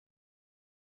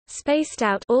Spaced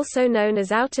Out, also known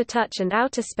as Outer Touch and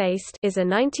Outer Spaced, is a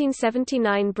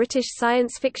 1979 British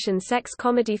science fiction sex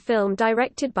comedy film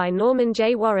directed by Norman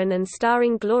J. Warren and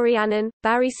starring Glory Annan,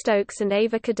 Barry Stokes and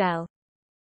Ava Cadell.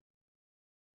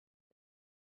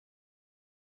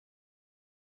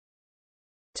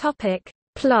 Topic: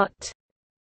 Plot.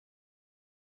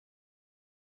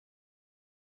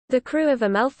 The crew of a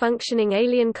malfunctioning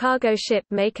alien cargo ship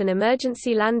make an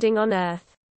emergency landing on Earth.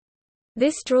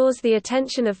 This draws the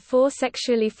attention of four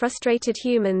sexually frustrated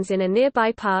humans in a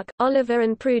nearby park: Oliver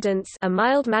and Prudence, a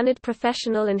mild-mannered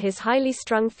professional, and his highly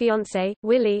strung fiancé,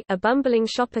 Willie, a bumbling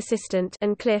shop assistant,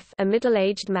 and Cliff, a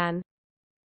middle-aged man.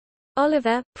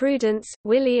 Oliver, Prudence,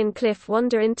 Willie and Cliff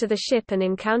wander into the ship and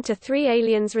encounter three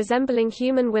aliens resembling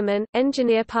human women: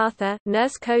 Engineer Parther,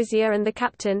 Nurse Cozier and the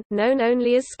captain, known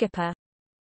only as Skipper.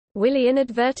 Willie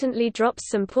inadvertently drops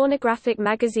some pornographic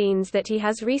magazines that he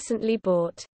has recently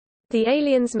bought. The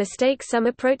aliens mistake some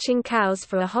approaching cows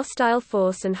for a hostile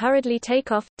force and hurriedly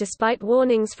take off, despite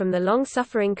warnings from the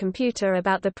long-suffering computer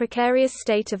about the precarious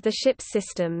state of the ship's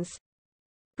systems.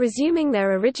 Resuming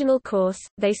their original course,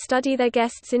 they study their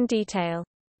guests in detail.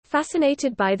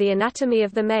 Fascinated by the anatomy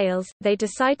of the males, they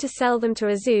decide to sell them to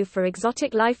a zoo for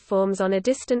exotic life forms on a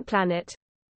distant planet.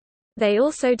 They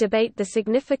also debate the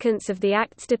significance of the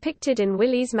acts depicted in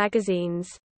Willie's magazines.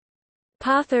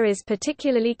 Parther is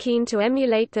particularly keen to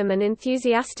emulate them and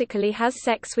enthusiastically has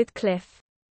sex with Cliff.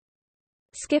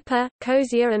 Skipper,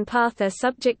 Cozier and Parther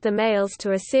subject the males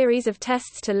to a series of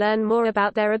tests to learn more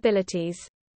about their abilities.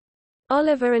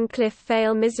 Oliver and Cliff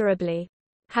fail miserably.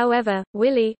 However,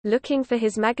 Willie, looking for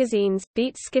his magazines,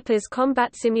 beats Skipper's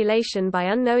combat simulation by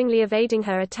unknowingly evading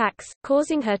her attacks,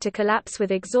 causing her to collapse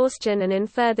with exhaustion and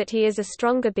infer that he is a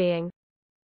stronger being.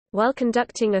 While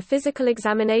conducting a physical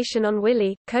examination on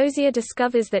Willie, Cozier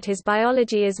discovers that his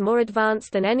biology is more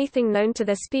advanced than anything known to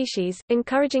their species,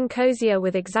 encouraging Cozier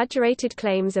with exaggerated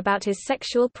claims about his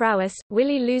sexual prowess.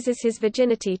 Willie loses his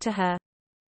virginity to her.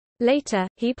 Later,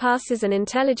 he passes an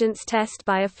intelligence test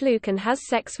by a fluke and has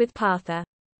sex with Parther.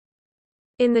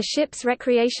 In the ship's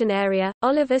recreation area,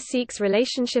 Oliver seeks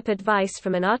relationship advice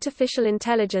from an artificial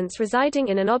intelligence residing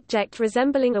in an object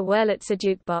resembling a Wurlitzer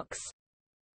jukebox.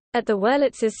 At the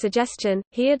Wurlitzer's suggestion,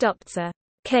 he adopts a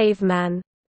caveman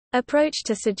approach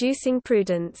to seducing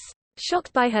Prudence.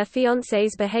 Shocked by her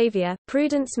fiancé's behavior,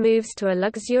 Prudence moves to a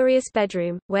luxurious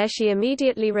bedroom, where she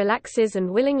immediately relaxes and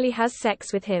willingly has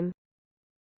sex with him.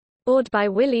 Awed by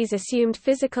Willie's assumed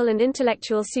physical and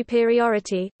intellectual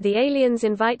superiority, the aliens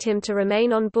invite him to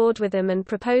remain on board with them and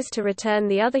propose to return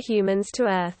the other humans to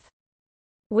Earth.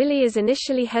 Willie is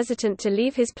initially hesitant to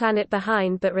leave his planet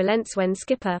behind but relents when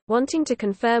Skipper, wanting to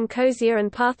confirm Cozier and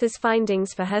Parther's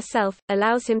findings for herself,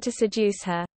 allows him to seduce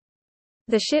her.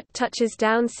 The ship touches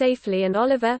down safely and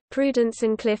Oliver, Prudence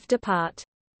and Cliff depart.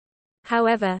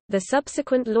 However, the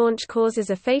subsequent launch causes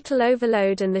a fatal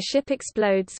overload and the ship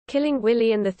explodes, killing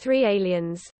Willie and the three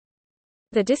aliens.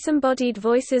 The disembodied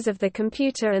voices of the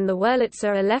computer and the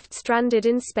Wurlitzer are left stranded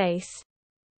in space.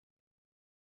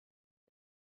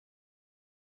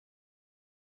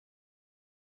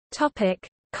 Topic: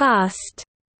 Cast.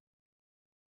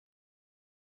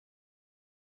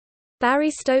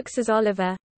 Barry Stokes as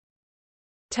Oliver,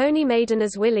 Tony Maiden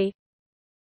as Willie,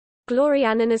 Glory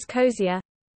Annan as Cozier,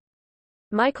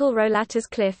 Michael Rowlatt as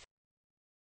Cliff,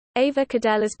 Ava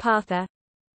Cadell as Parther,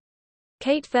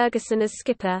 Kate Ferguson as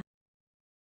Skipper,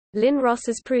 Lynn Ross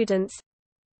as Prudence,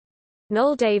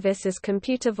 Noel Davis as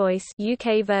Computer Voice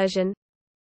UK version,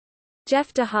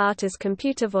 Jeff DeHart as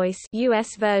Computer Voice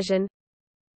US version,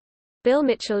 Bill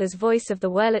Mitchell as voice of the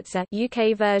Wurlitzer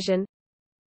UK version,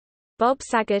 Bob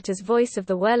Saget as voice of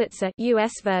the Wurlitzer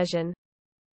US version.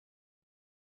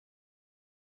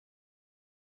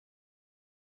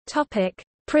 Topic: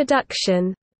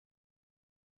 Production.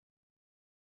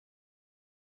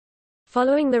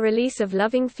 Following the release of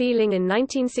Loving Feeling in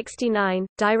 1969,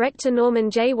 director Norman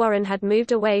J. Warren had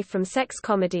moved away from sex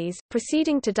comedies,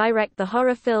 proceeding to direct the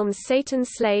horror films Satan's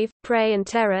Slave, Prey and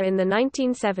Terror in the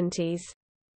 1970s.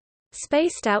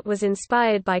 Spaced Out was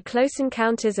inspired by Close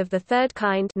Encounters of the Third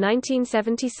Kind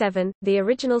 1977. The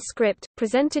original script,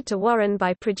 presented to Warren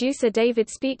by producer David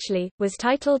Speechley, was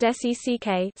titled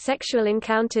Sexual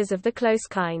Encounters of the Close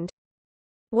Kind.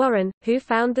 Warren, who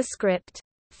found the script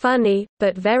funny,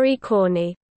 but very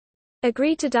corny,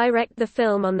 agreed to direct the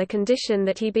film on the condition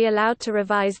that he be allowed to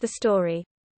revise the story.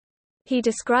 He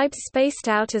describes Spaced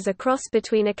Out as a cross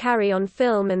between a carry-on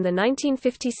film and the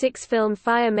 1956 film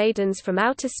Fire Maidens from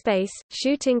Outer Space.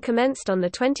 Shooting commenced on the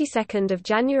 22nd of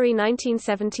January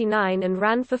 1979 and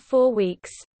ran for 4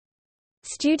 weeks.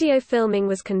 Studio filming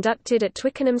was conducted at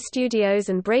Twickenham Studios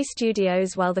and Bray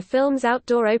Studios, while the film's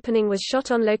outdoor opening was shot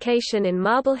on location in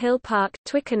Marble Hill Park,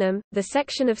 Twickenham. The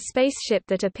section of spaceship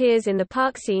that appears in the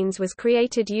park scenes was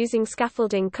created using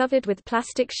scaffolding covered with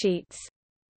plastic sheets.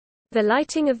 The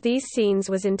lighting of these scenes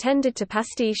was intended to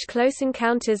pastiche Close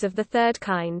Encounters of the Third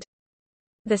Kind.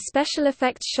 The special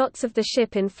effects shots of the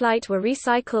ship in flight were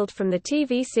recycled from the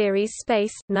TV series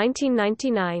Space,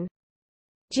 1999.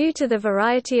 Due to the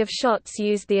variety of shots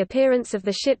used, the appearance of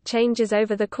the ship changes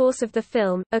over the course of the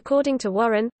film. According to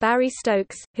Warren, Barry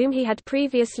Stokes, whom he had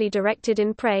previously directed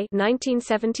in Prey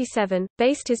 1977,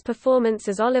 based his performance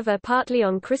as Oliver partly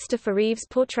on Christopher Reeve's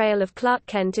portrayal of Clark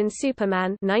Kent in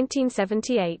Superman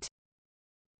 1978.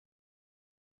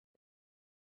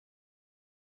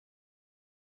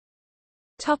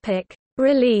 Topic: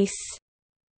 Release.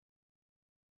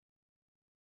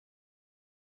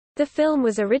 The film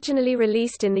was originally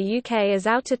released in the UK as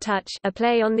Out of Touch, a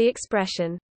play on the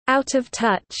expression, out of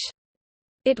touch.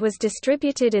 It was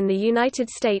distributed in the United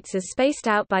States as Spaced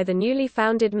Out by the newly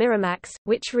founded Miramax,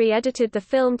 which re-edited the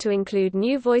film to include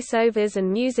new voice-overs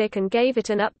and music and gave it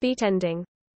an upbeat ending.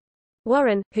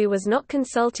 Warren, who was not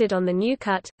consulted on the new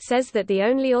cut, says that the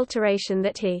only alteration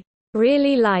that he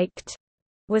really liked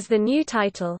was the new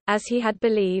title, as he had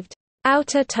believed,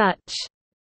 Out of Touch,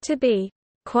 to be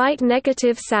quite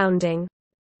negative sounding.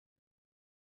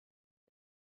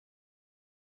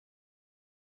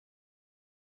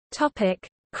 Topic: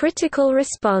 Critical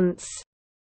response.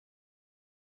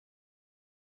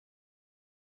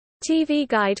 TV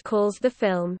Guide calls the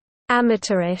film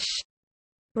amateurish.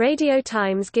 Radio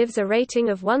Times gives a rating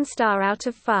of 1 star out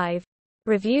of 5.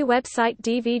 Review website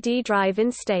DVD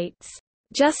Drive-In states,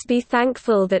 "Just be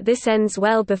thankful that this ends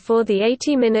well before the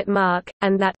 80-minute mark,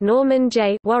 and that Norman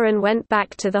J. Warren went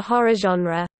back to the horror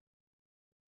genre."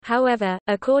 However,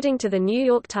 according to the New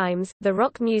York Times, the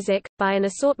rock music, by an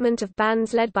assortment of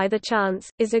bands led by The Chants,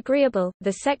 is agreeable,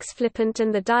 the sex flippant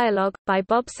and the dialogue, by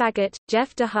Bob Saget,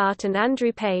 Jeff DeHart and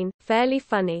Andrew Payne, fairly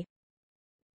funny.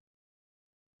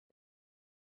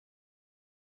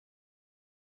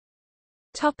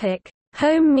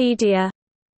 Home media.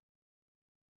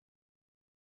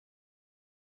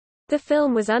 The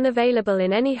film was unavailable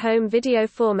in any home video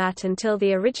format until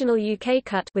the original UK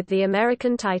cut with the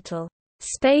American title,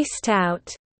 Spaced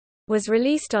Out, was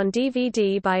released on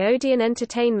DVD by Odeon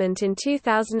Entertainment in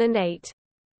 2008.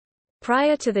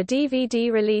 Prior to the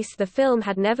DVD release, the film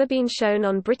had never been shown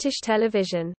on British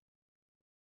television.